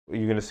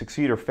you're going to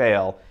succeed or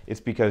fail, it's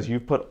because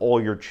you've put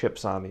all your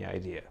chips on the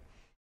idea.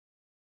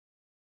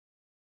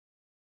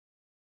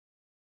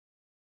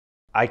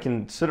 I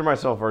consider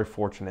myself very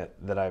fortunate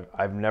that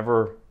I've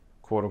never,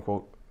 quote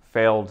unquote,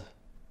 failed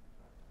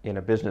in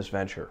a business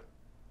venture.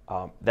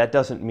 That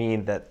doesn't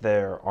mean that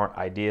there aren't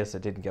ideas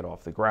that didn't get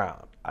off the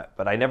ground,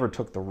 but I never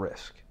took the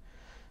risk.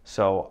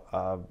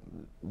 So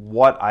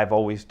what I've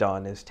always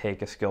done is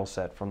take a skill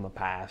set from the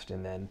past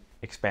and then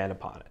expand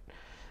upon it.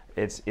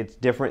 It's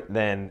different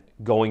than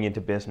going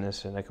into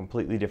business in a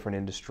completely different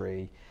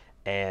industry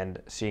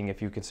and seeing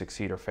if you can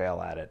succeed or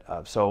fail at it.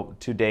 So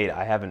to date,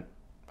 I've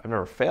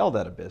never failed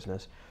at a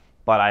business,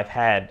 but I've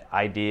had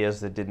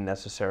ideas that didn't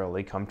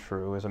necessarily come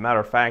true. As a matter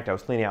of fact, I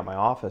was cleaning out my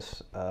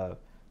office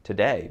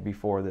today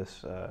before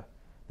this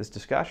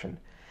discussion,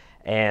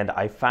 and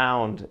I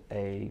found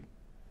a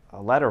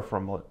letter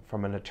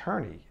from an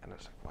attorney, and I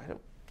was like,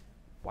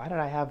 why did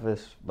I have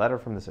this letter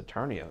from this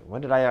attorney?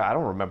 When did I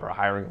don't remember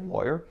hiring a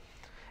lawyer.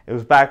 It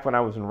was back when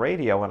I was in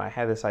radio, and I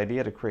had this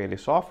idea to create a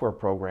software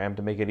program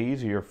to make it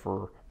easier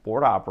for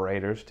board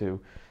operators to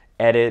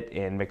edit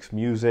and mix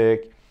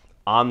music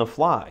on the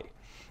fly.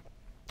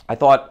 I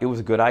thought it was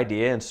a good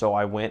idea, and so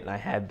I went and I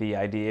had the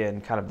idea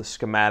and kind of the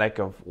schematic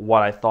of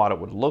what I thought it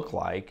would look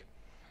like.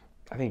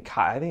 I think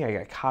I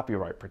got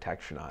copyright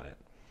protection on it.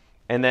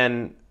 And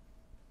then,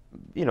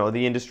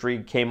 the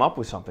industry came up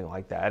with something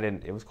like that,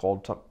 and it was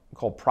called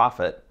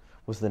PRATT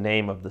was the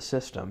name of the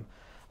system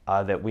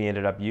that we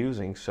ended up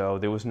using. So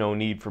there was no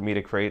need for me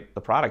to create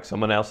the product.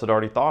 Someone else had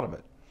already thought of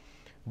it.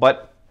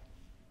 But,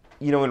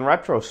 in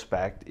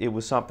retrospect, it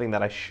was something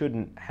that I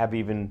shouldn't have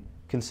even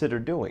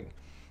considered doing.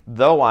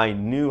 Though I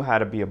knew how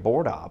to be a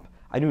board op,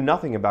 I knew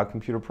nothing about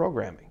computer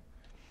programming.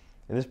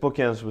 And this book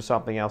ends with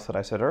something else that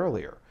I said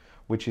earlier,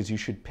 which is you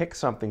should pick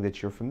something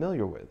that you're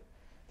familiar with,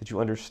 that you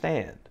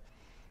understand.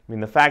 I mean,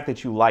 the fact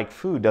that you like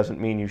food doesn't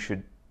mean you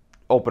should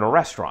open a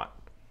restaurant.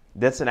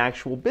 That's an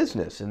actual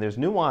business, and there's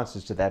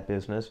nuances to that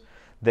business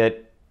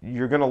that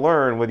you're going to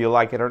learn whether you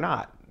like it or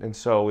not. And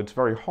so it's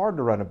very hard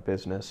to run a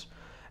business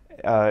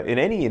in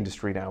any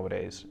industry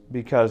nowadays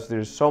because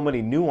there's so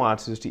many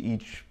nuances to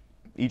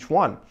each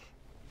one.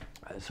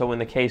 So in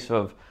the case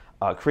of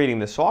creating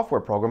this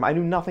software program, I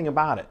knew nothing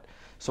about it.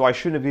 So I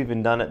shouldn't have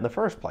even done it in the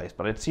first place,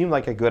 but it seemed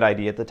like a good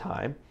idea at the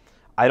time.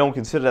 I don't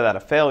consider that a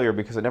failure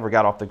because it never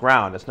got off the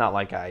ground. It's not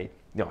like I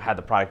had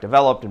the product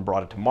developed and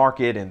brought it to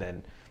market and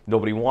then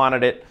nobody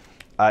wanted it.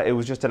 It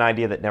was just an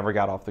idea that never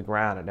got off the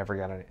ground. It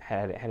never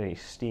had any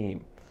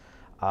steam.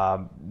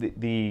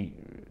 The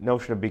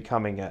notion of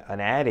becoming an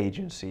ad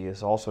agency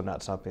is also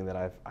not something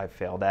that I've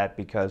failed at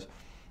because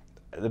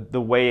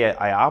the way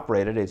I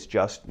operate it, it's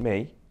just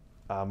me.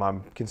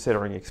 I'm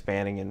considering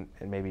expanding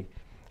and maybe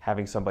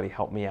having somebody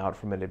help me out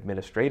from an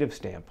administrative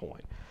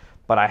standpoint.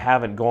 But I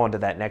haven't gone to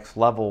that next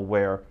level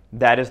where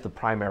that is the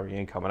primary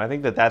income. And I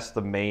think that that's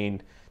the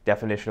main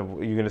definition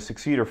of you're going to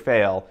succeed or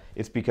fail.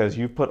 It's because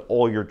you've put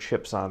all your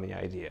chips on the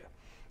idea.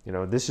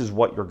 This is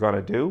what you're going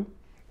to do.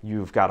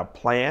 You've got a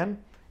plan,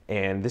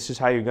 and this is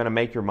how you're going to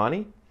make your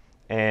money.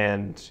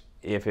 And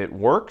if it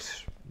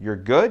works, you're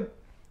good.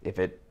 If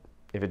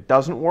it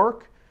doesn't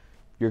work,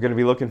 you're going to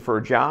be looking for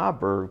a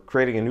job or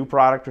creating a new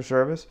product or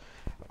service.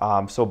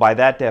 So by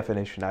that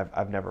definition,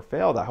 I've never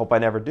failed. I hope I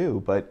never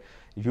do. But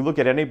if you look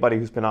at anybody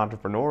who's been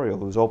entrepreneurial,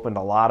 who's opened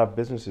a lot of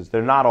businesses,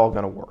 they're not all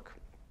going to work.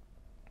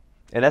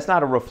 And that's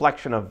not a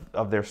reflection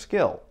of their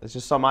skill. It's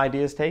just some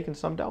ideas take and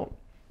some don't.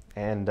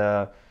 And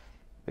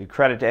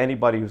credit to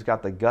anybody who's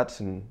got the guts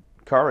and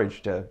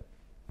courage to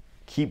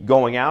keep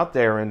going out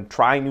there and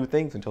trying new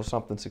things until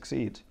something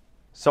succeeds.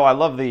 So I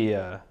love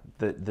the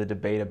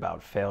debate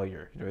about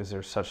failure. Is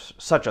there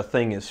such a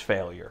thing as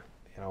failure?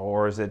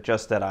 Or is it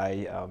just that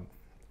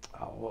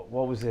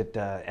what was it,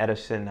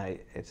 Edison? I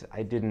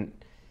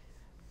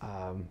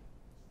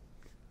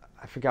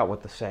forgot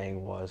what the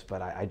saying was,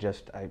 but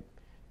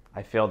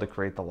I failed to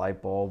create the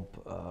light bulb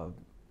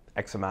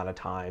X amount of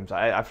times.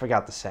 I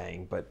forgot the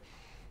saying, but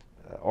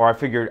or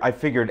I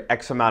figured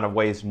X amount of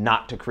ways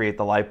not to create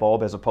the light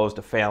bulb as opposed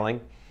to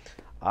failing.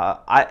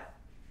 I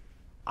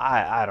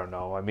don't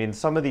know. I mean,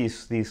 some of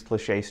these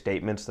cliche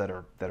statements that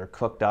are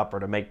cooked up or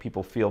to make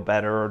people feel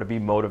better or to be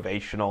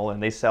motivational,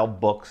 and they sell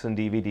books and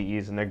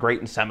DVDs and they're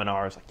great in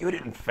seminars. Like, you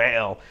didn't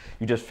fail.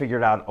 You just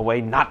figured out a way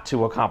not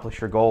to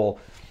accomplish your goal.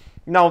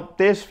 No,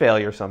 there's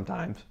failure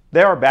sometimes.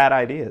 There are bad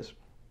ideas,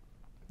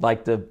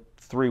 like the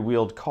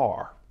three-wheeled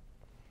car.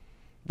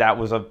 That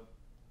was a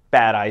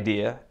bad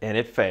idea and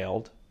it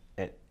failed.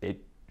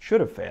 It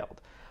should have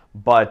failed.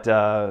 But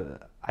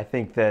I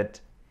think that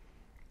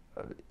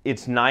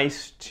it's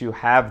nice to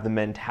have the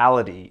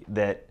mentality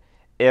that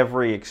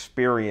every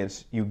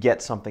experience you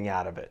get something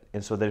out of it,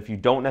 and so that if you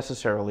don't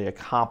necessarily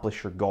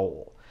accomplish your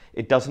goal,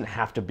 it doesn't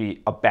have to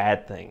be a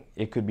bad thing.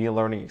 It could be a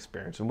learning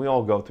experience, and we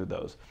all go through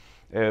those,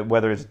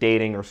 whether it's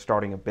dating or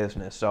starting a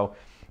business. So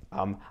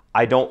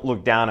I don't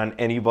look down on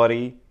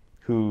anybody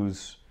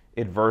who's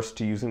adverse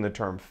to using the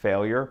term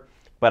failure,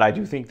 but I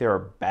do think there are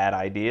bad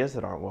ideas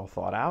that aren't well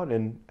thought out,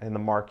 and the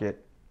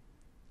market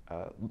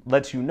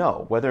lets you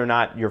know whether or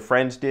not your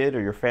friends did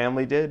or your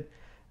family did.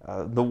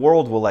 The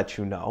world will let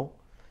you know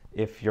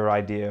if your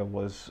idea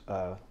was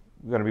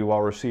going to be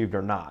well received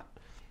or not.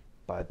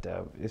 But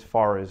as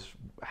far as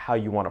how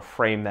you want to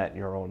frame that in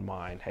your own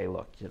mind, hey,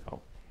 look, you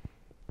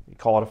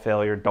call it a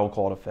failure, don't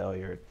call it a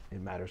failure,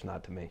 it matters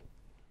not to me.